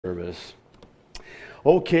Service.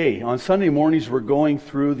 Okay, on Sunday mornings we're going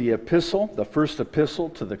through the epistle, the first epistle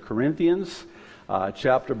to the Corinthians,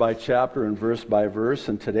 chapter by chapter and verse by verse,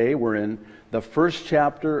 and today we're in the first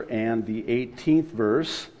chapter and the 18th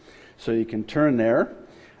verse, so you can turn there,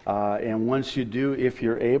 and once you do, if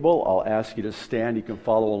you're able, I'll ask you to stand. You can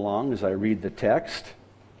follow along as I read the text.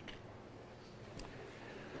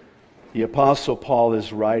 The Apostle Paul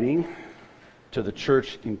is writing to the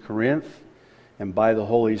church in Corinth, and by the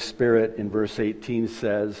Holy Spirit, in verse 18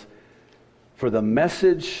 says, "For the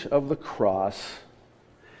message of the cross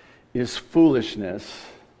is foolishness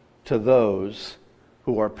to those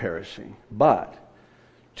who are perishing. But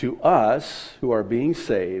to us who are being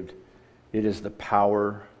saved, it is the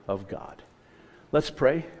power of God." Let's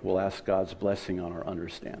pray. We'll ask God's blessing on our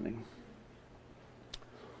understanding.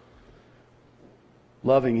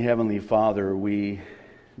 Loving Heavenly Father, we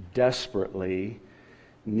desperately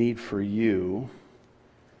need for you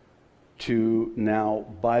to now,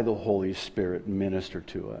 by the Holy Spirit, minister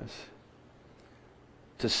to us,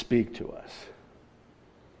 to speak to us.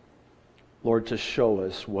 Lord, to show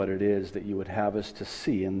us what it is that you would have us to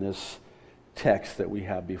see in this text that we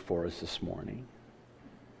have before us this morning.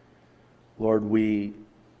 Lord, we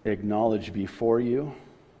acknowledge before you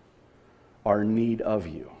our need of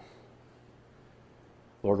you.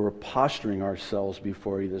 Lord, we're posturing ourselves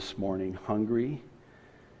before you this morning, hungry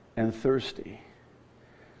and thirsty,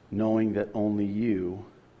 knowing that only you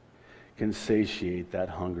can satiate that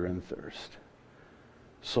hunger and thirst.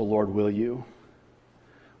 So, Lord, will you?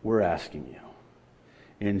 We're asking you.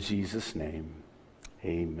 In Jesus' name,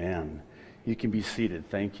 amen. You can be seated.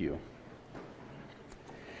 Thank you.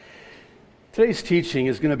 Today's teaching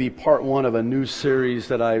is going to be part one of a new series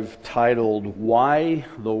that I've titled, "Why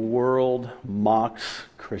the World Mocks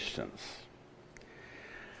Christians."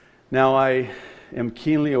 Now, I am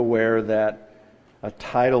keenly aware that a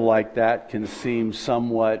title like that can seem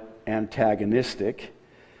somewhat antagonistic,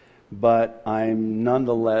 but I'm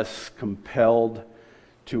nonetheless compelled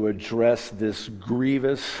to address this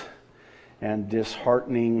grievous and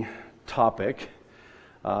disheartening topic,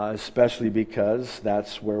 especially because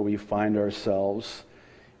that's where we find ourselves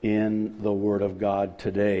in the Word of God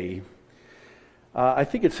today. I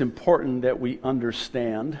think it's important that we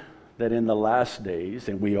understand that in the last days,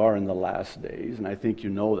 and we are in the last days, and I think you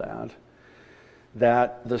know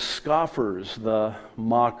that the scoffers, the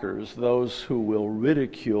mockers, those who will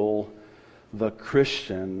ridicule the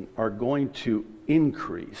Christian are going to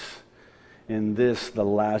increase in this, the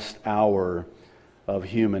last hour of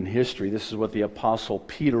human history. This is what the Apostle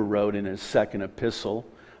Peter wrote in his second epistle.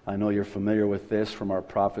 I know you're familiar with this from our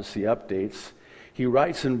prophecy updates. He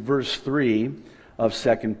writes in verse 3 of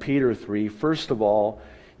 2 Peter 3, "First of all,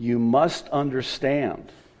 you must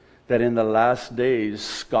understand that in the last days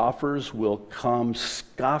scoffers will come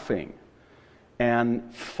scoffing and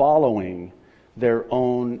following their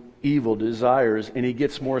own evil desires." And he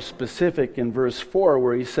gets more specific in verse 4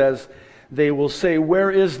 where he says, "They will say, 'Where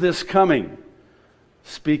is this coming?'"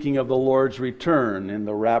 Speaking of the Lord's return in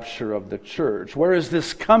the rapture of the church. "Where is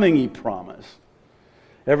this coming he promised?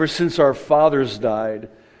 Ever since our fathers died,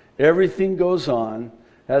 everything goes on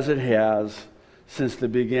as it has since the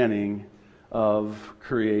beginning of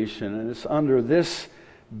creation." And it's under this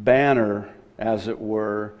banner, as it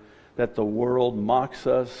were, that the world mocks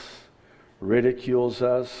us, ridicules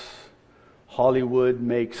us. Hollywood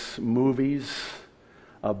makes movies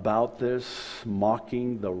about this,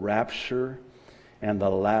 mocking the rapture and the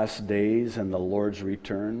last days and the Lord's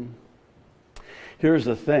return. Here's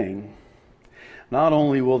the thing. Not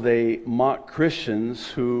only will they mock Christians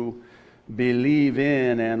who believe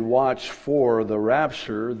in and watch for the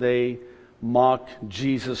rapture, they mock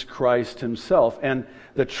Jesus Christ himself. And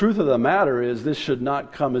the truth of the matter is, this should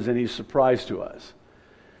not come as any surprise to us.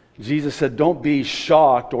 Jesus said, "Don't be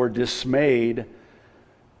shocked or dismayed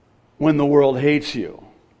when the world hates you."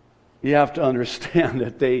 You have to understand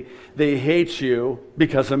that they hate you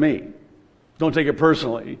because of me. Don't take it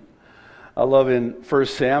personally. I love in 1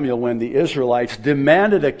 Samuel when the Israelites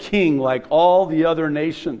demanded a king like all the other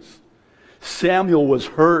nations. Samuel was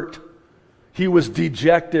hurt. He was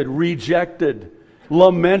dejected, rejected,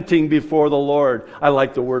 lamenting before the Lord. I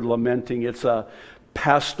like the word lamenting. It's a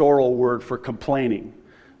pastoral word for complaining.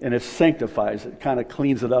 And it sanctifies it, kind of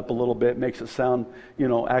cleans it up a little bit, makes it sound,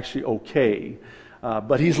 actually okay.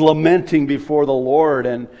 But he's lamenting before the Lord.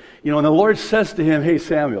 And the Lord says to him, "Hey,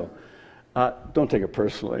 Samuel, don't take it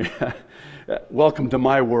personally. Welcome to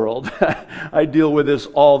my world. I deal with this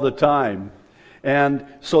all the time." And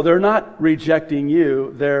so they're not rejecting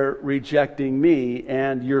you, they're rejecting me,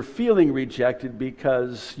 and you're feeling rejected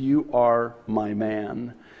because you are my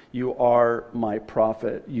man. You are my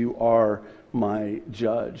prophet. You are my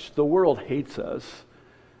judge. The world hates us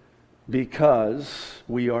because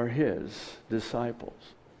we are his disciples.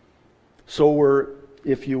 So we're,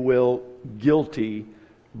 if you will, guilty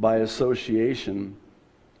by association.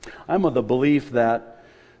 I'm of the belief that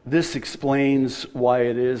this explains why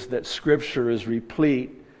it is that Scripture is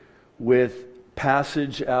replete with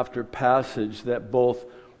passage after passage that both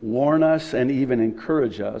warn us and even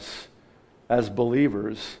encourage us as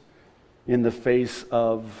believers in the face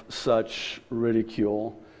of such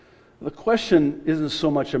ridicule. The question isn't so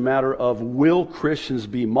much a matter of will Christians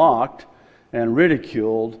be mocked and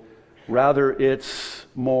ridiculed, rather it's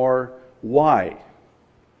more why.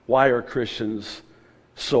 Why are Christians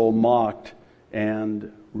so mocked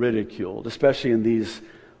and ridiculed, especially in these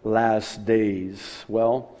last days?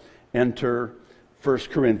 Well, enter 1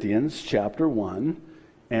 Corinthians chapter 1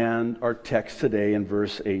 and our text today in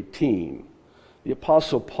verse 18. The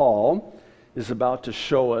Apostle Paul is about to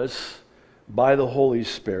show us by the Holy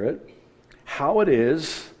Spirit how it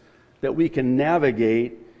is that we can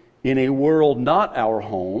navigate in a world not our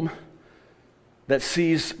home that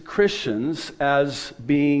sees Christians as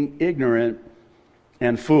being ignorant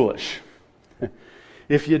and foolish.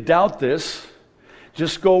 If you doubt this,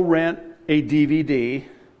 just go rent a DVD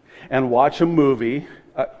and watch a movie.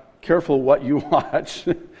 Careful what you watch.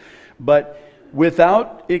 But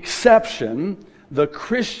without exception, the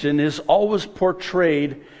Christian is always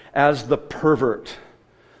portrayed as the pervert,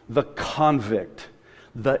 the convict,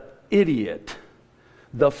 the idiot,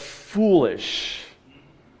 the foolish,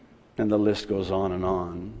 and the list goes on and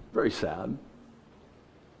on. Very sad.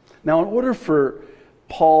 Now, in order for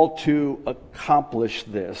Paul to accomplish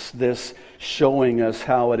this showing us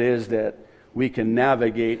how it is that we can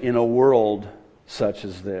navigate in a world such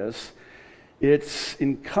as this, it's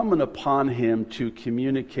incumbent upon him to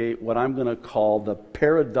communicate what I'm going to call the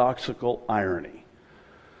paradoxical irony.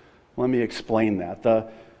 Let me explain that. The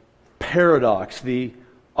paradox, the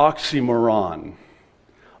oxymoron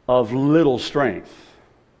of little strength,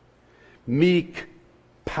 meek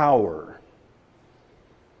power.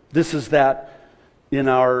 This is that in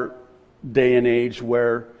our day and age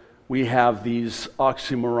where we have these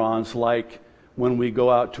oxymorons, like when we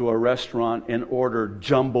go out to a restaurant and order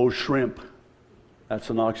jumbo shrimp. That's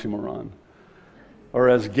an oxymoron. Or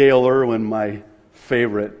as Gail Irwin, my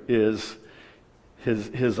favorite, is,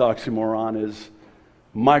 his oxymoron is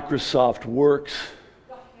Microsoft works.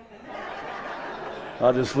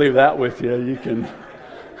 I'll just leave that with you. You can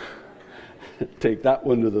take that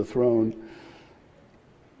one to the throne.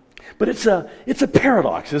 But it's a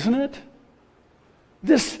paradox, isn't it?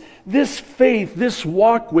 This faith, this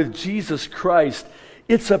walk with Jesus Christ,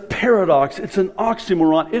 it's a paradox, it's an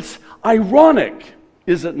oxymoron, it's ironic,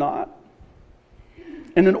 is it not?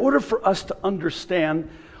 And in order for us to understand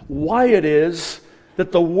why it is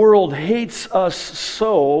that the world hates us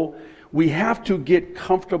so, we have to get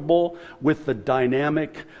comfortable with the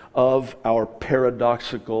dynamic of our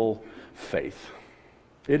paradoxical faith.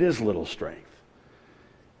 It is little strength.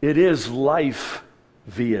 It is life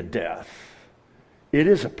via death. It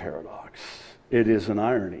is a paradox. It is an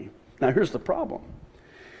irony. Now here's the problem.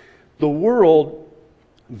 The world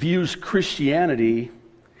views Christianity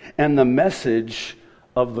and the message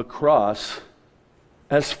of the cross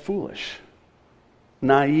as foolish,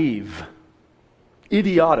 naive,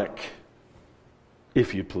 idiotic,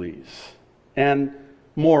 if you please. And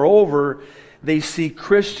moreover, they see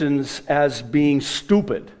Christians as being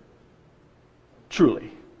stupid,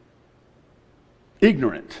 truly,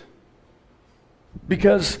 ignorant.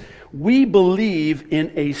 Because we believe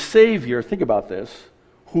in a Savior, think about this,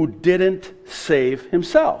 who didn't save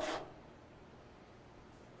himself.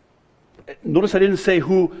 Notice I didn't say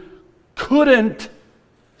who couldn't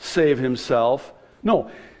save himself. No,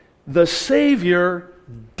 the Savior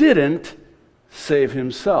didn't save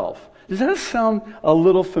himself. Does that sound a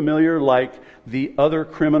little familiar, like the other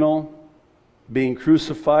criminal being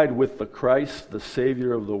crucified with the Christ, the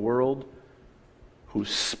Savior of the world, who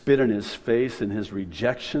spit in his face in his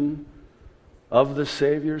rejection of the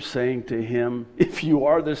Savior, saying to him, if you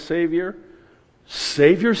are the Savior,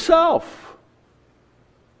 save yourself.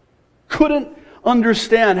 Couldn't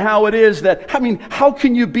understand how it is that, how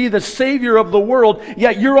can you be the Savior of the world,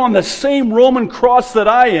 yet you're on the same Roman cross that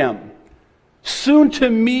I am, soon to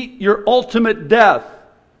meet your ultimate death.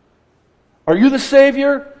 Are you the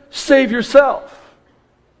Savior? Save yourself.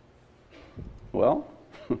 Well,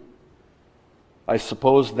 I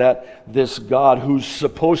suppose that this God, who's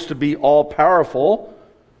supposed to be all-powerful,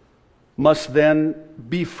 must then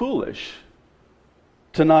be foolish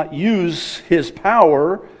to not use his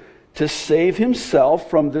power to save himself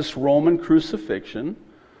from this Roman crucifixion,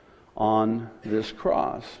 on this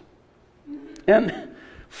cross. And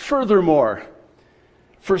furthermore,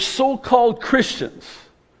 for so-called Christians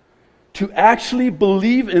to actually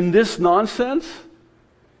believe in this nonsense,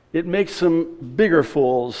 it makes them bigger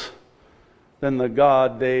fools than the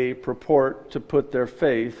God they purport to put their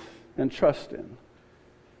faith and trust in.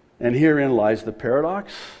 And herein lies the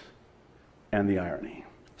paradox and the irony,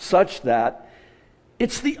 such that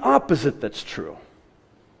it's the opposite that's true,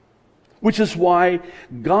 which is why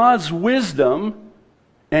God's wisdom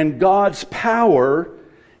and God's power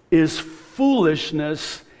is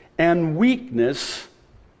foolishness and weakness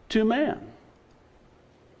to man.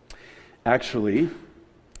 Actually,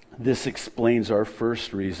 this explains our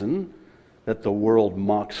first reason that the world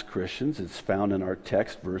mocks Christians. It's found in our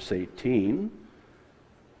text, verse 18.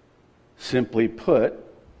 Simply put,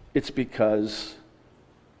 it's because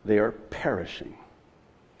they are perishing.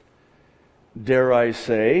 Dare I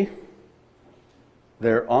say,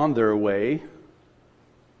 they're on their way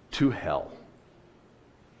to hell.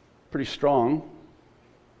 Pretty strong.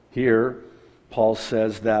 Here, Paul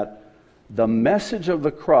says that the message of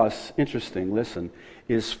the cross, interesting, listen,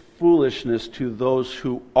 is foolishness to those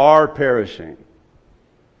who are perishing.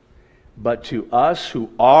 But to us who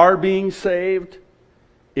are being saved,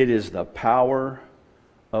 it is the power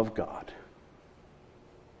of God.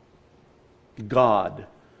 God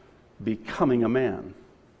becoming a man.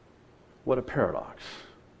 What a paradox.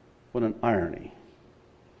 What an irony.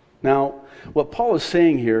 Now, what Paul is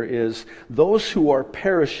saying here is those who are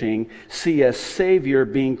perishing see a Savior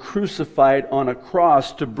being crucified on a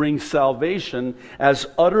cross to bring salvation as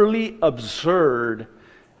utterly absurd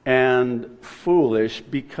and foolish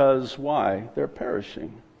because why? They're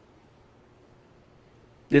perishing.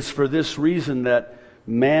 It's for this reason that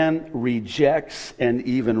man rejects and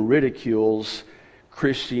even ridicules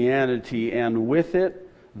Christianity, and with it,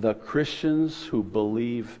 the Christians who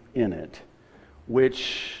believe in it,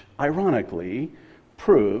 which ironically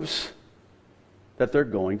proves that they're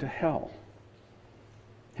going to hell.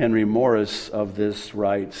 Henry Morris of this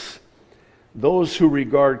writes, those who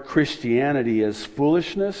regard Christianity as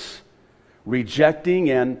foolishness, rejecting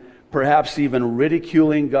and perhaps even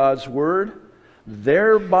ridiculing God's word,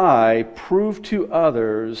 thereby prove to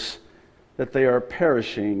others that they are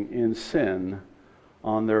perishing in sin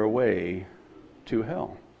on their way to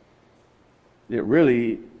hell. It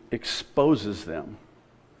really exposes them.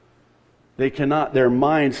 Their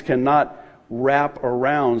minds cannot wrap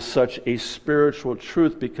around such a spiritual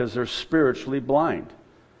truth because they're spiritually blind.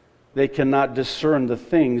 They cannot discern the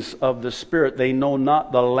things of the Spirit. They know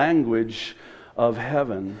not the language of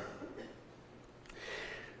heaven.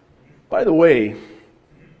 By the way,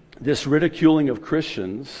 this ridiculing of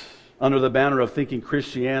Christians under the banner of thinking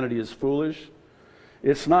Christianity is foolish,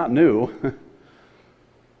 it's not new.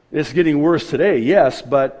 It's getting worse today, yes,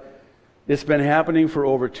 but it's been happening for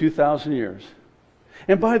over 2,000 years.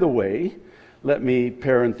 And by the way, let me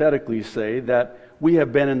parenthetically say that we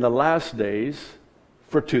have been in the last days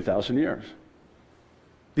for 2,000 years.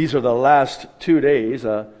 These are the last 2 days,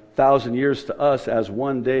 1,000 years to us as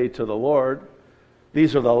one day to the Lord.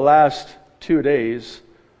 These are the last 2 days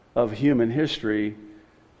of human history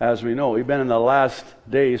as we know. We've been in the last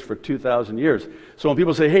days for 2,000 years. So when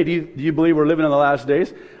people say, hey, do you believe we're living in the last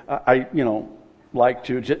days? I like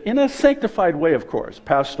to, in a sanctified way, of course.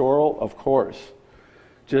 Pastoral, of course.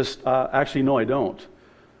 Actually, no, I don't.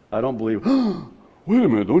 I don't believe, wait a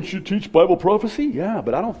minute, don't you teach Bible prophecy? Yeah,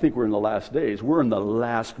 but I don't think we're in the last days. We're in the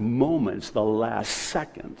last moments, the last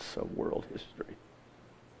seconds of world history.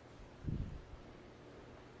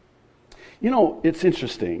 It's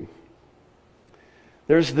interesting.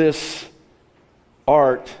 There's this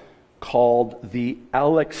art called the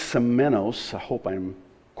Alexamenos.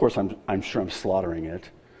 I'm sure I'm slaughtering it.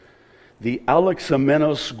 The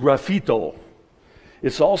Alexamenos graffito.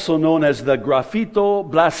 It's also known as the graffito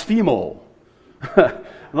blasphemo.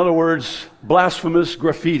 In other words, blasphemous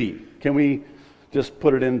graffiti. Can we just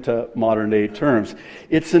put it into modern day terms?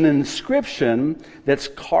 It's an inscription that's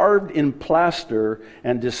carved in plaster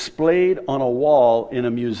and displayed on a wall in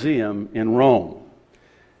a museum in Rome.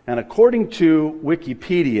 And according to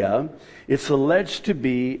Wikipedia, it's alleged to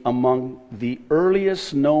be among the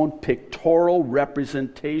earliest known pictorial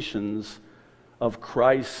representations of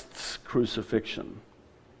Christ's crucifixion.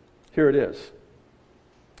 Here it is.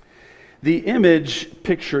 The image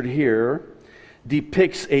pictured here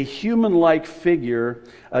depicts a human-like figure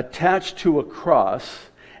attached to a cross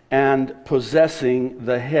and possessing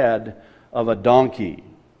the head of a donkey.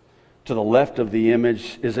 To the left of the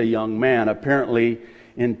image is a young man, apparently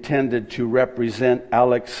intended to represent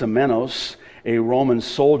Alexamenos, a Roman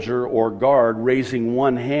soldier or guard raising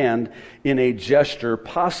one hand in a gesture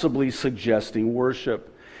possibly suggesting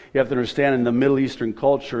worship. You have to understand, in the Middle Eastern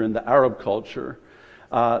culture, in the Arab culture,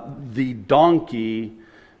 the donkey,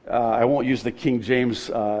 I won't use the King James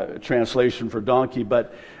translation for donkey,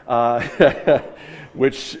 but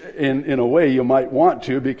which in a way you might want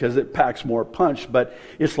to because it packs more punch, but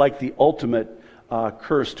it's like the ultimate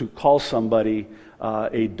curse to call somebody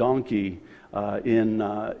a donkey in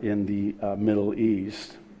the Middle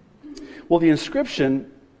East. Well, the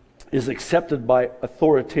inscription is accepted by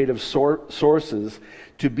authoritative sources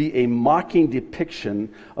to be a mocking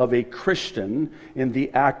depiction of a Christian in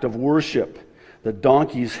the act of worship. The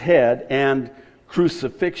donkey's head and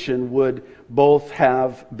crucifixion would both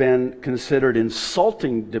have been considered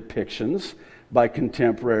insulting depictions by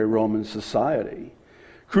contemporary Roman society.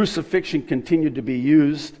 Crucifixion continued to be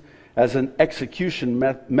used as an execution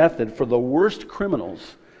method for the worst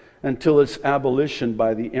criminals until its abolition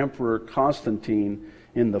by the Emperor Constantine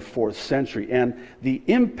in the 4th century. And the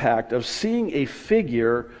impact of seeing a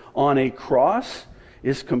figure on a cross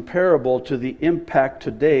is comparable to the impact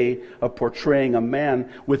today of portraying a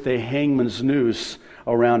man with a hangman's noose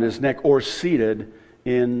around his neck or seated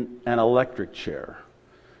in an electric chair.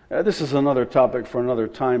 This is another topic for another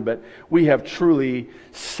time, but we have truly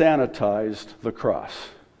sanitized the cross.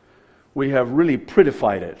 We have really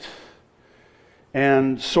prettified it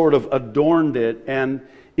and sort of adorned it, and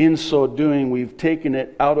in so doing, we've taken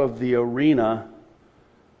it out of the arena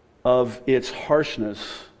of its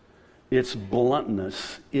harshness, its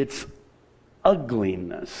bluntness, its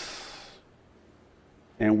ugliness,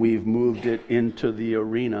 and we've moved it into the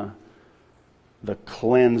arena, the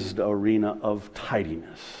cleansed arena of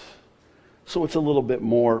tidiness. So it's a little bit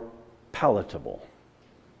more palatable.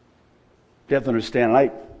 You have to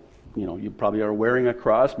understand, you probably are wearing a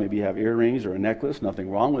cross, maybe you have earrings or a necklace, nothing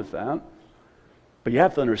wrong with that. But you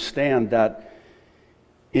have to understand that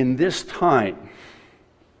in this time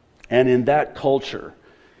and in that culture,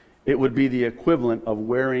 it would be the equivalent of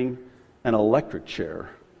wearing an electric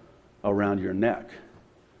chair around your neck.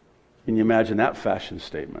 Can you imagine that fashion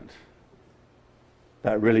statement?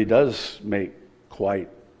 That really does make quite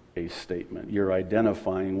a statement. You're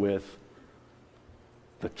identifying with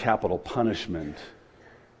the capital punishment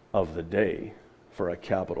of the day for a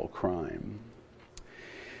capital crime.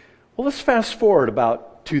 Well, let's fast forward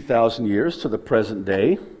about 2,000 years to the present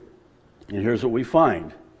day, and here's what we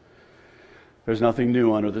find. There's nothing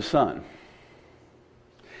new under the sun.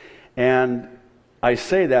 And I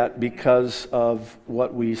say that because of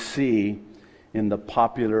what we see in the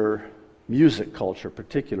popular music culture,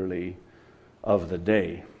 particularly of the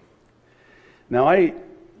day. Now, I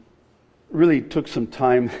really took some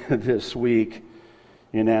time this week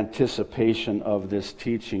in anticipation of this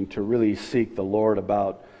teaching to really seek the Lord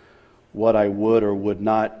about what I would or would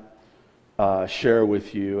not share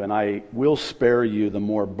with you, and I will spare you the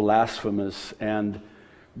more blasphemous and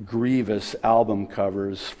grievous album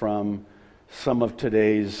covers from some of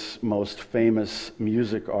today's most famous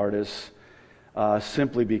music artists,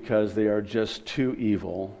 simply because they are just too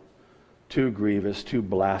evil, too grievous, too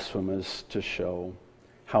blasphemous to show.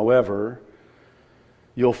 However,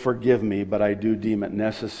 you'll forgive me, but I do deem it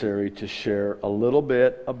necessary to share a little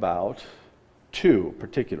bit about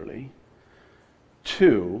particularly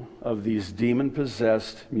two of these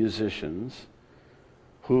demon-possessed musicians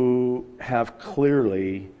who have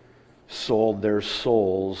clearly sold their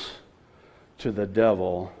souls to the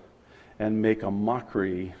devil and make a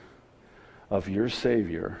mockery of your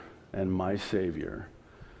Savior and my Savior,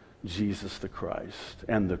 Jesus the Christ,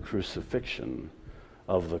 and the crucifixion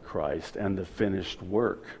of the Christ and the finished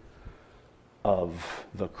work of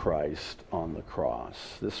the Christ on the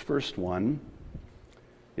cross. This first one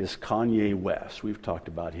is Kanye West. We've talked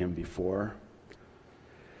about him before.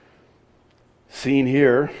 Seen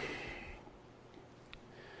here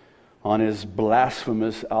on his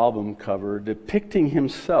blasphemous album cover, depicting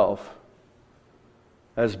himself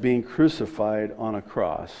as being crucified on a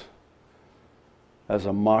cross as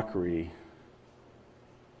a mockery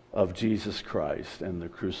of Jesus Christ and the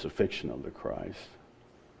crucifixion of the Christ.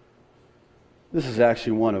 This is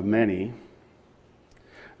actually one of many,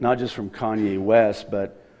 not just from Kanye West,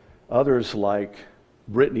 but others like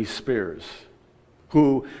Britney Spears,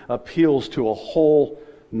 who appeals to a whole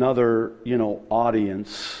nother,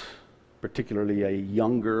 audience, particularly a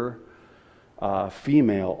younger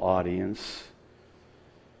female audience.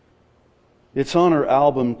 It's on her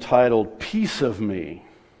album titled Piece of Me,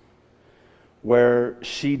 where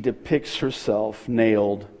she depicts herself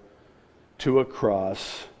nailed to a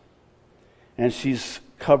cross, and she's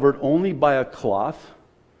covered only by a cloth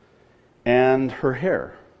and her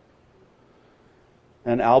hair.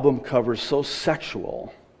 an album cover so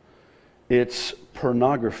sexual, it's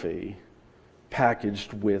pornography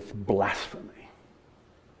packaged with blasphemy.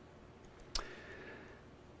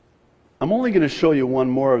 I'm only going to show you one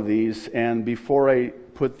more of these, and before I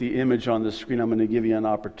put the image on the screen, I'm going to give you an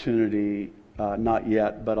opportunity, not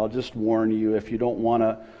yet, but I'll just warn you, if you don't want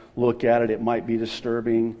to look at it, it might be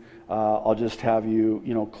disturbing. I'll just have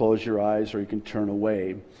you, close your eyes, or you can turn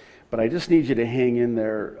away. But I just need you to hang in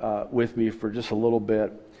there with me for just a little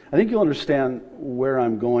bit. I think you'll understand where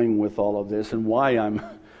I'm going with all of this and why I'm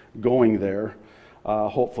going there,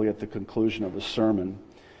 hopefully at the conclusion of the sermon.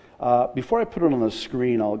 Before I put it on the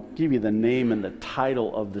screen, I'll give you the name and the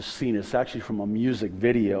title of the scene. It's actually from a music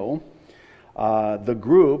video. The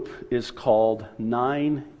group is called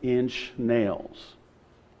 9 Inch Nails.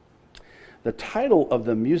 The title of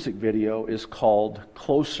the music video is called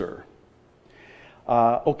Closer.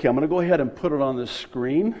 Okay, I'm going to go ahead and put it on the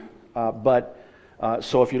screen,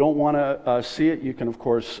 so if you don't want to see it, you can, of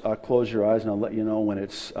course, close your eyes, and I'll let you know when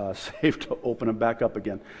it's safe to open them back up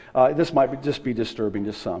again. This might just be disturbing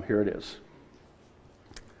to some. Here it is.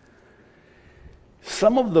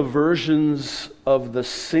 Some of the versions of the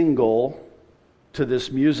single to this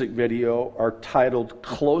music video are titled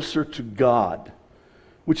Closer to God,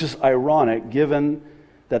 which is ironic given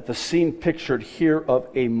that the scene pictured here of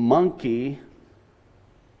a monkey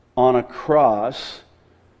on a cross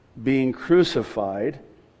being crucified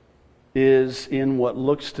is in what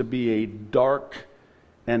looks to be a dark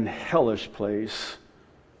and hellish place,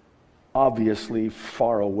 obviously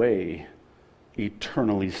far away,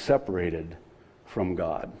 eternally separated from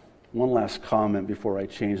God. One last comment before I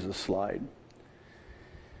change the slide.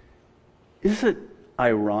 Is it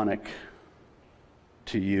ironic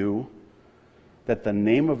to you that the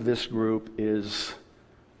name of this group is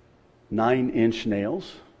 9 Inch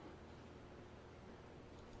Nails?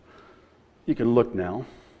 You can look now.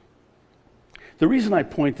 The reason I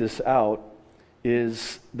point this out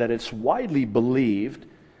is that it's widely believed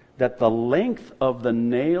that the length of the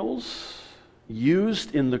nails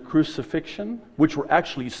used in the crucifixion, which were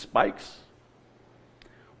actually spikes,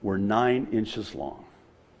 were 9 inches long.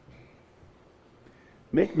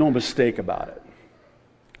 Make no mistake about it.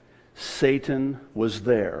 Satan was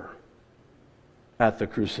there at the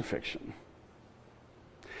crucifixion.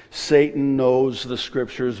 Satan knows the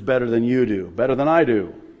scriptures better than you do, better than I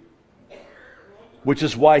do, which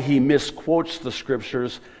is why he misquotes the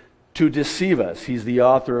scriptures to deceive us. He's the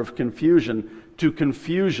author of confusion, to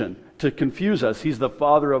confuse us. He's the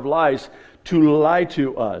father of lies, to lie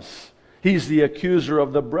to us. He's the accuser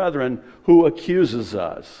of the brethren who accuses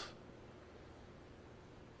us.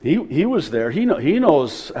 He was there. He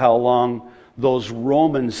knows how long those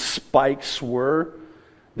Roman spikes were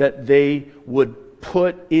that they would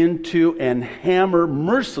put into and hammer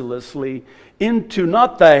mercilessly into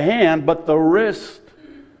not the hand but the wrist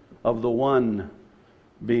of the one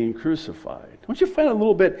being crucified. Don't you find it a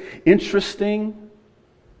little bit interesting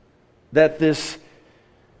that this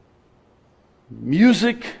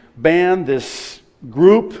music band, this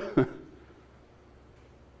group,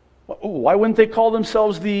 why wouldn't they call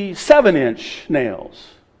themselves the 7-inch nails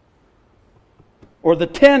or the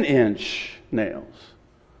 10-inch nails?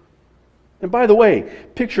 And by the way,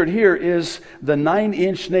 pictured here is the 9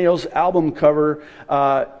 Inch Nails album cover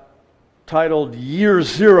titled Year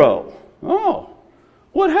Zero. Oh,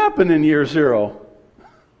 what happened in Year Zero?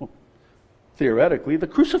 Theoretically, the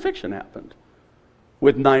crucifixion happened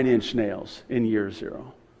with 9 Inch Nails in Year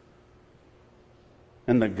Zero.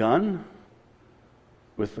 And the gun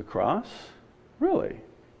with the cross? Really?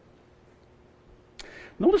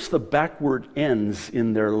 Notice the backward ends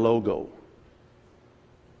in their logo.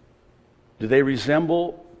 Do they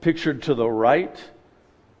resemble, pictured to the right,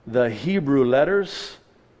 the Hebrew letters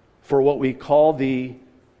for what we call the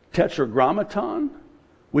tetragrammaton,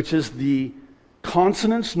 which is the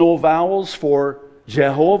consonants, no vowels, for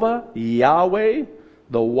Jehovah, Yahweh,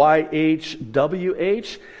 the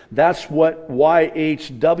YHWH? That's what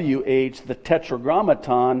YHWH, the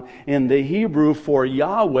tetragrammaton in the Hebrew for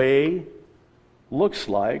Yahweh, looks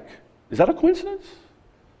like. Is that a coincidence?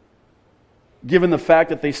 Given the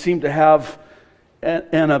fact that they seem to have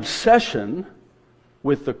an obsession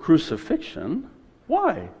with the crucifixion.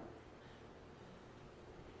 Why?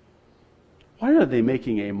 Why are they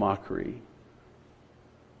making a mockery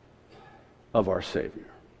of our Savior?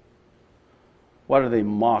 Why do they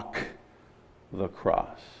mock the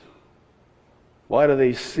cross? Why do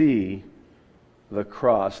they see the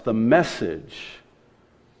cross, the message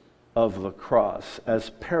of the cross,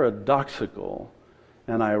 as paradoxical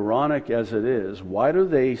and ironic as it is? Why do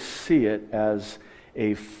they see it as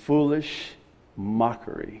a foolish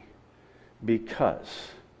mockery? because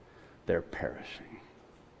they're perishing.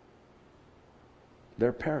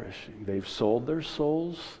 They're perishing. They've sold their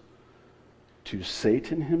souls to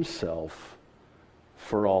Satan himself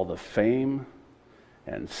for all the fame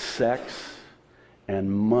and sex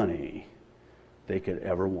and money they could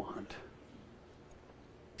ever want.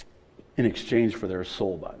 In exchange for their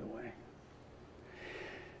soul, by the way.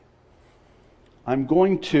 I'm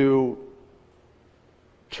going to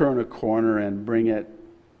turn a corner and bring it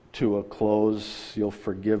to a close. You'll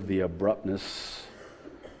forgive the abruptness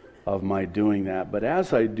of my doing that. But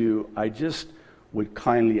as I do, I just would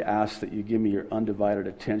kindly ask that you give me your undivided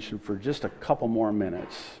attention for just a couple more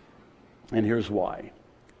minutes. And here's why.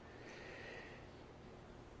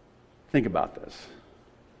 Think about this.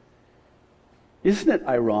 Isn't it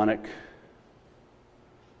ironic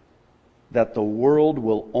that the world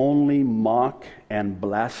will only mock and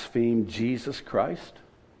blaspheme Jesus Christ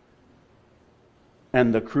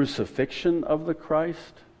and the crucifixion of the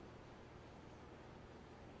Christ?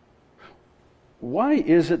 Why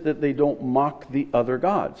is it that they don't mock the other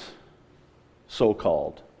gods,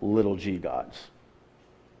 so-called little g gods?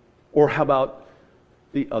 Or how about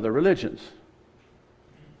the other religions?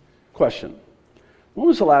 Question. When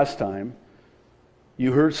was the last time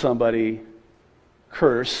you heard somebody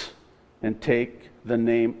curse and take the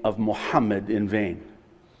name of Muhammad in vain?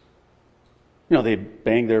 You know, they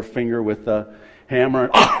bang their finger with the hammer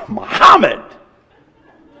and, oh, Muhammad!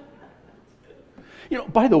 You know,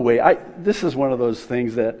 by the way, this is one of those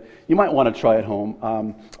things that you might want to try at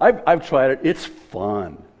home. I've tried it. It's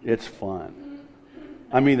fun. It's fun.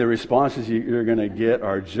 I mean, the responses you're going to get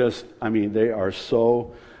are just, I mean, they are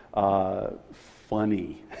so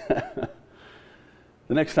funny. The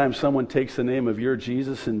next time someone takes the name of your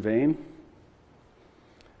Jesus in vain,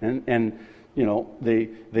 and you know,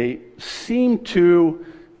 they seem to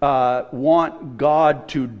want God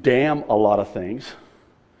to damn a lot of things.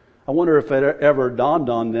 I wonder if it ever dawned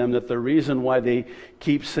on them that the reason why they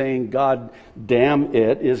keep saying God damn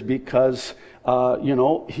it is because you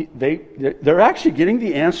know, they're actually getting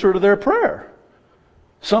the answer to their prayer.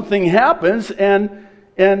 Something happens and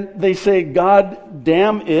they say, God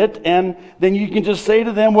damn it, and then you can just say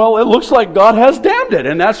to them, well, it looks like God has damned it,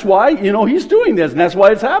 and that's why, you know, he's doing this, and that's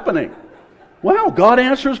why it's happening. Wow, God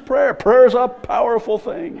answers prayer. Prayer is a powerful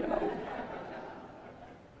thing, you know.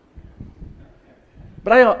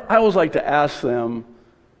 But I always like to ask them,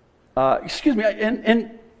 excuse me,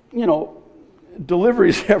 and you know, delivery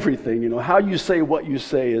is everything. You know, how you say what you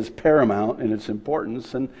say is paramount in its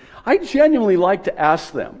importance, and I genuinely like to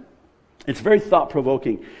ask them. It's very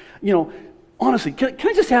thought-provoking. You know, honestly, can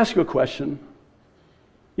I just ask you a question?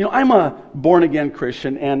 You know, I'm a born-again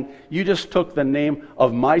Christian, and you just took the name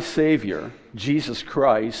of my Savior, Jesus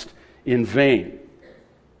Christ, in vain.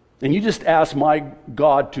 And you just asked my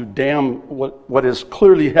God to damn what is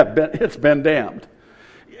clearly it's been damned.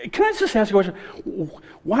 Can I just ask you a question?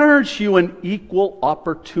 Why aren't you an equal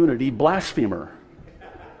opportunity blasphemer?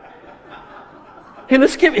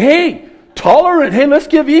 Tolerant. Hey, let's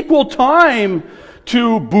give equal time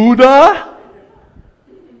to Buddha.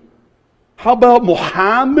 How about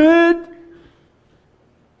Muhammad?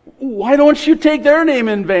 Why don't you take their name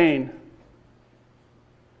in vain?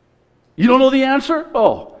 You don't know the answer?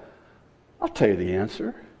 Oh, I'll tell you the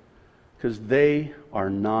answer. Because they are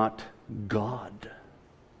not God.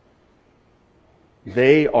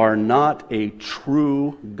 They are not a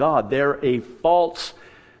true God. They're a false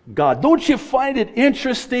God. Don't you find it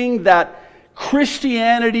interesting that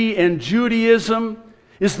Christianity and Judaism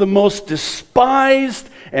is the most despised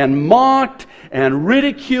and mocked and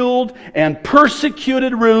ridiculed and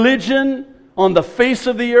persecuted religion on the face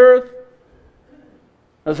of the earth?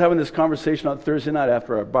 I was having this conversation on Thursday night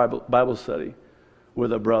after our Bible study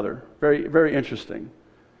with a brother. Very, very interesting.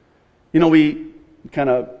 You know, you're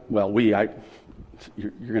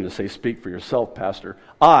going to say, speak for yourself, Pastor.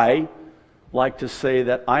 I like to say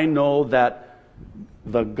that I know that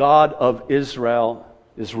the God of Israel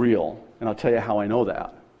is real. And I'll tell you how I know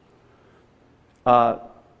that.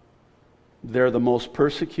 They're the most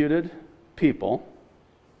persecuted people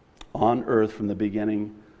on earth from the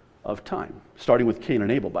beginning of time. Starting with Cain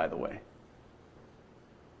and Abel, by the way.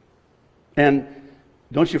 And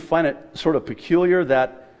don't you find it sort of peculiar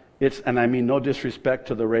that and I mean no disrespect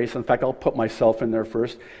to the race. In fact, I'll put myself in there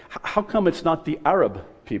first. How come it's not the Arab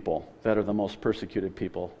people that are the most persecuted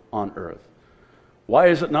people on earth? Why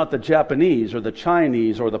is it not the Japanese or the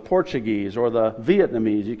Chinese or the Portuguese or the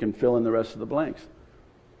Vietnamese? You can fill in the rest of the blanks.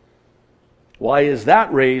 Why is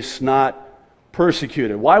that race not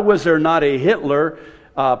persecuted? Why was there not a Hitler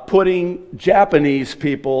putting Japanese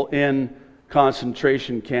people in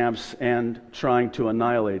concentration camps and trying to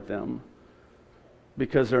annihilate them?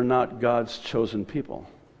 Because they're not God's chosen people.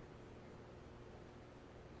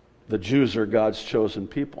 The Jews are God's chosen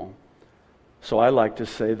people. So I like to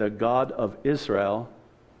say the God of Israel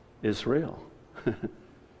is real.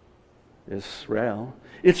 Israel.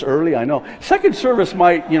 It's early, I know. Second service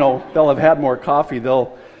might, they'll have had more coffee.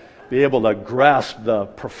 They'll be able to grasp the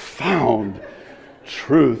profound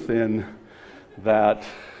truth in that.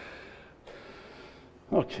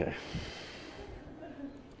 Okay.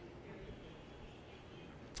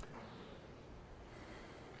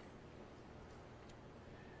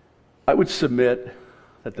 I would submit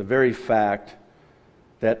that the very fact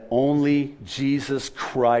that only Jesus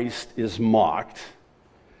Christ is mocked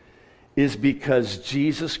is because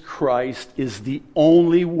Jesus Christ is the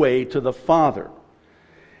only way to the Father.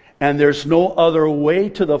 And there's no other way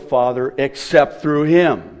to the Father except through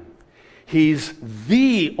Him. He's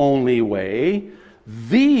the only way,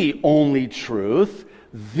 the only truth,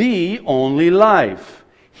 the only life.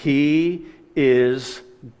 He is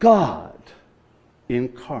God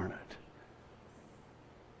incarnate.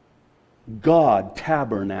 God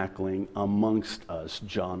tabernacling amongst us,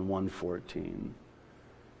 John 1:14.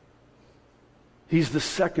 He's the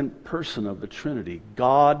second person of the Trinity,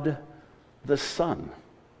 God the Son.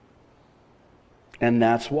 And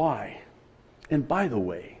that's why. And by the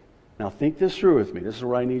way, now think this through with me. This is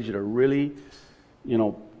where I need you to really,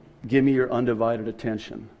 give me your undivided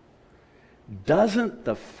attention. Doesn't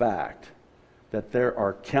the fact that there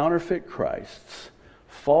are counterfeit Christs,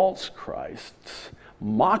 false Christs,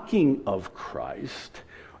 mocking of Christ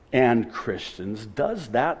and Christians, does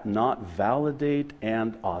that not validate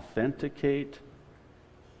and authenticate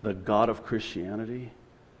the God of Christianity,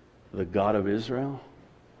 the God of Israel?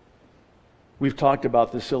 We've talked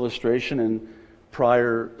about this illustration in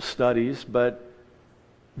prior studies, but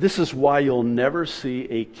this is why you'll never see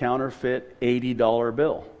a counterfeit $80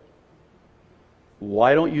 bill.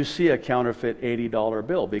 Why don't you see a counterfeit $80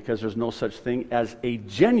 bill? Because there's no such thing as a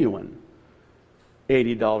genuine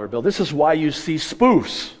 $80 bill. This is why you see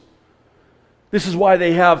spoofs. This is why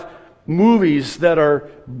they have movies that are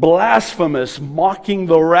blasphemous, mocking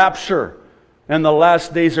the rapture and the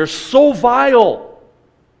last days are so vile.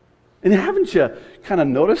 And haven't you kind of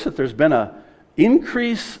noticed that there's been an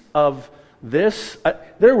increase of this?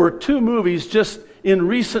 There were 2 movies just in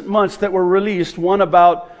recent months that were released, one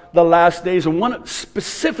about the last days and one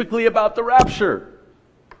specifically about the rapture.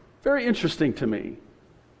 Very interesting to me.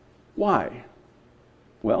 Why?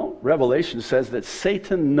 Well, Revelation says that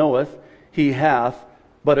Satan knoweth he hath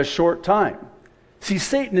but a short time. See,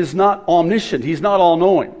 Satan is not omniscient. He's not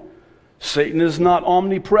all-knowing. Satan is not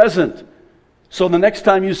omnipresent. So the next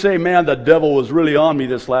time you say, man, the devil was really on me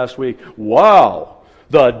this last week, wow,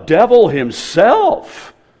 the devil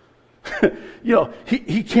himself.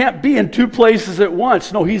 He can't be in 2 places at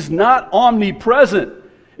once. No, he's not omnipresent.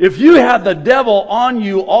 If you had the devil on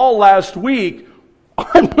you all last week,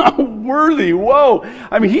 I'm not worthy. Whoa.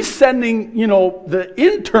 I mean, he's sending, the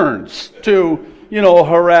interns to,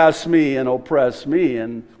 harass me and oppress me.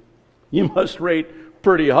 And you must rate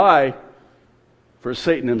pretty high for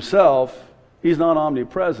Satan himself. He's not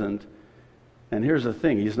omnipresent. And here's the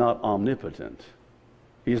thing, he's not omnipotent.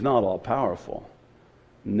 He's not all-powerful.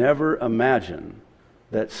 Never imagine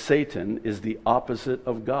that Satan is the opposite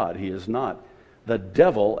of God. He is not. The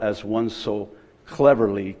devil, as one so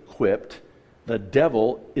cleverly quipped, the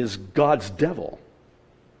devil is God's devil.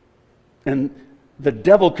 And the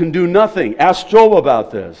devil can do nothing. Ask Job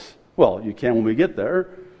about this. Well, you can when we get there.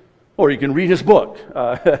 Or you can read his book.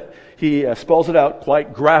 He spells it out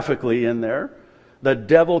quite graphically in there. The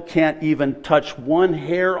devil can't even touch one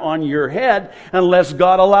hair on your head unless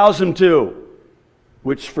God allows him to.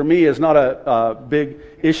 Which for me is not a big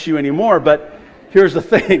issue anymore. But here's the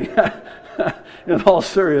thing. In all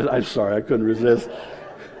seriousness, I'm sorry, I couldn't resist.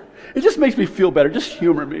 It just makes me feel better. Just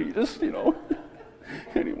humor me. Just,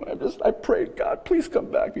 Anyway, I prayed, God, please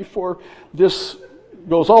come back before this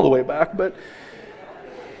goes all the way back. But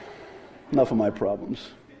enough of my problems.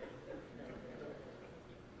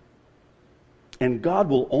 And God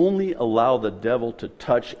will only allow the devil to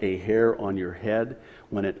touch a hair on your head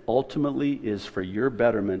when it ultimately is for your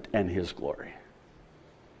betterment and His glory.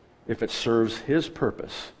 If it serves His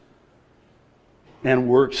purpose and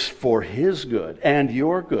works for His good and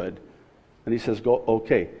your good, and He says, go,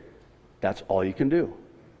 okay, that's all you can do.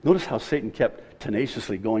 Notice how Satan kept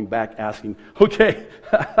tenaciously going back asking, okay,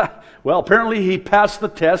 well, apparently he passed the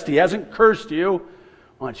test. He hasn't cursed you.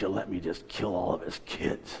 Why don't you let me just kill all of his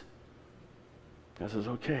kids? God says,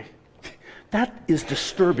 okay, That is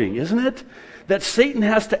disturbing, isn't it? That Satan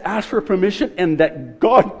has to ask for permission and that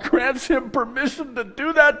God grants him permission to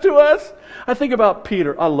do that to us. I think about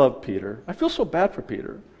Peter. I love Peter. I feel so bad for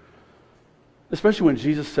Peter. Especially when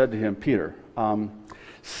Jesus said to him, Peter,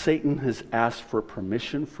 Satan has asked for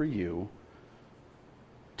permission for you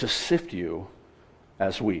to sift you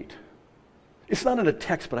as wheat. It's not in a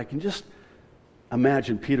text, but I can just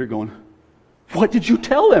imagine Peter going, what did you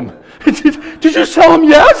tell him? Did you tell him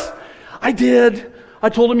yes? I did. I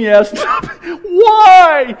told him yes.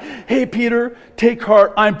 Why? Hey, Peter, take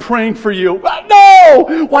heart. I'm praying for you.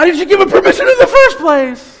 No! Why did you give him permission in the first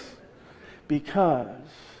place? Because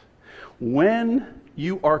when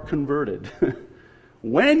you are converted,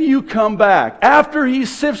 when you come back, after he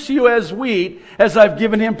sifts you as wheat, as I've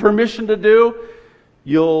given him permission to do,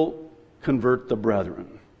 you'll convert the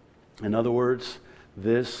brethren. In other words,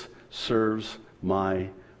 this serves my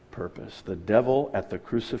purpose. The devil at the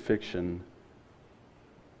crucifixion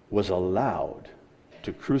was allowed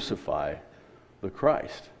to crucify the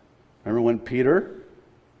Christ. Remember when Peter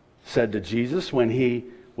said to Jesus, when he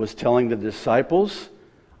was telling the disciples,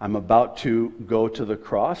 I'm about to go to the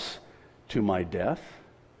cross to my death.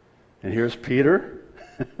 And here's Peter.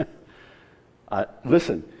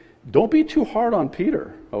 Listen, don't be too hard on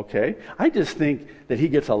Peter, okay? I just think that he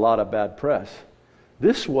gets a lot of bad press.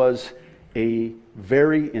 This was a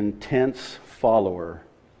very intense follower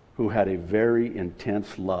who had a very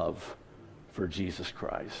intense love for Jesus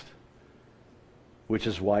Christ, which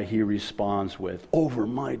is why he responds with, over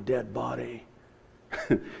my dead body.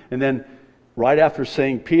 And then right after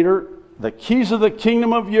saying, Peter, the keys of the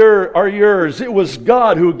kingdom are yours. It was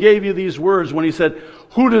God who gave you these words when he said,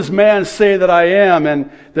 who does man say that I am?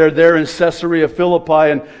 And they're there in Caesarea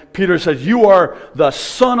Philippi, and Peter says, you are the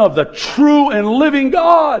Son of the true and living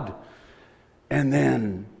God. And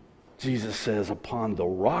then Jesus says, upon the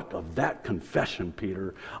rock of that confession,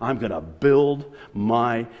 Peter, I'm going to build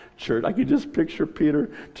my church. I can just picture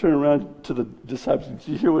Peter turn around to the disciples.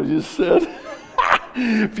 Did you hear what he just said?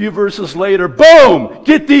 A few verses later, boom!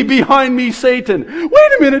 Get thee behind me, Satan.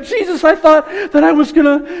 Wait a minute, Jesus, I thought that I was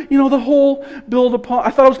going to, the whole build upon, I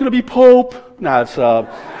thought I was going to be Pope. No, it's,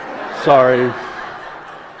 sorry.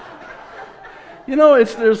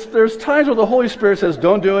 There's times where the Holy Spirit says,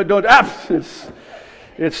 don't do it, don't,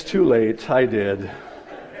 it's too late, I did.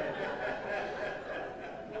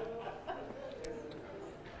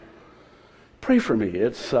 Pray for me,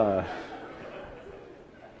 it's,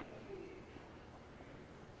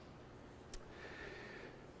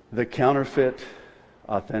 the counterfeit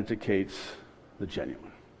authenticates the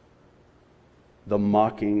genuine. The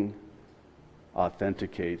mocking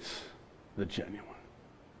authenticates the genuine.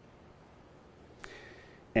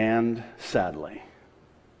 And sadly,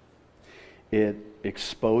 it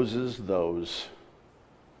exposes those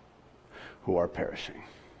who are perishing.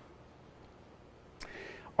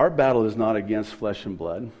 Our battle is not against flesh and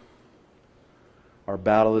blood. Our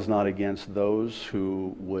battle is not against those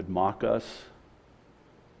who would mock us,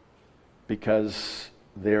 because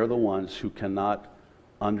they're the ones who cannot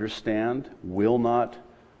understand, will not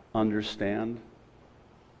understand,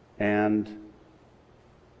 and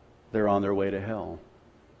they're on their way to hell.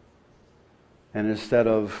 And instead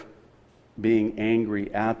of being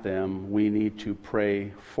angry at them, we need to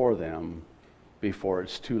pray for them before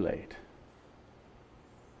it's too late.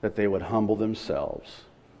 That they would humble themselves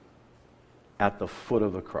at the foot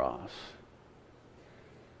of the cross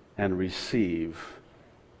and receive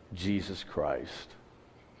Jesus Christ,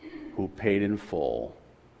 who paid in full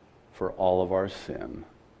for all of our sin,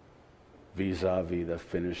 vis-a-vis the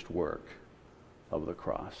finished work of the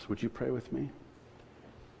cross. Would you pray with me?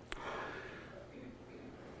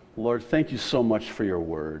 Lord, thank you so much for your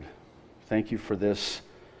word. Thank you for this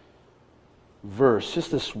verse,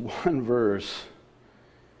 just this one verse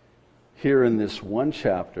here in this one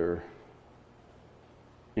chapter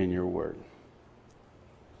in your word.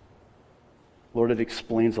 Lord, it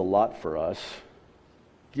explains a lot for us,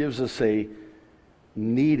 gives us a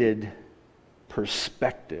needed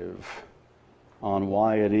perspective on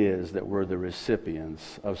why it is that we're the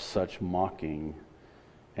recipients of such mocking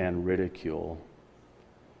and ridicule.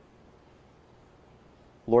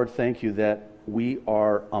 Lord, thank you that we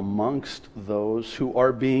are amongst those who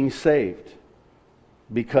are being saved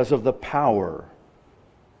because of the power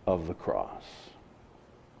of the cross.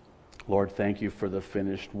 Lord, thank you for the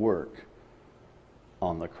finished work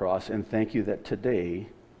on the cross, and thank you that today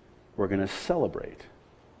we're going to celebrate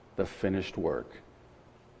the finished work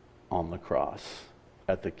on the cross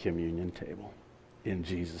at the communion table. In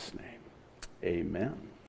Jesus' name, amen.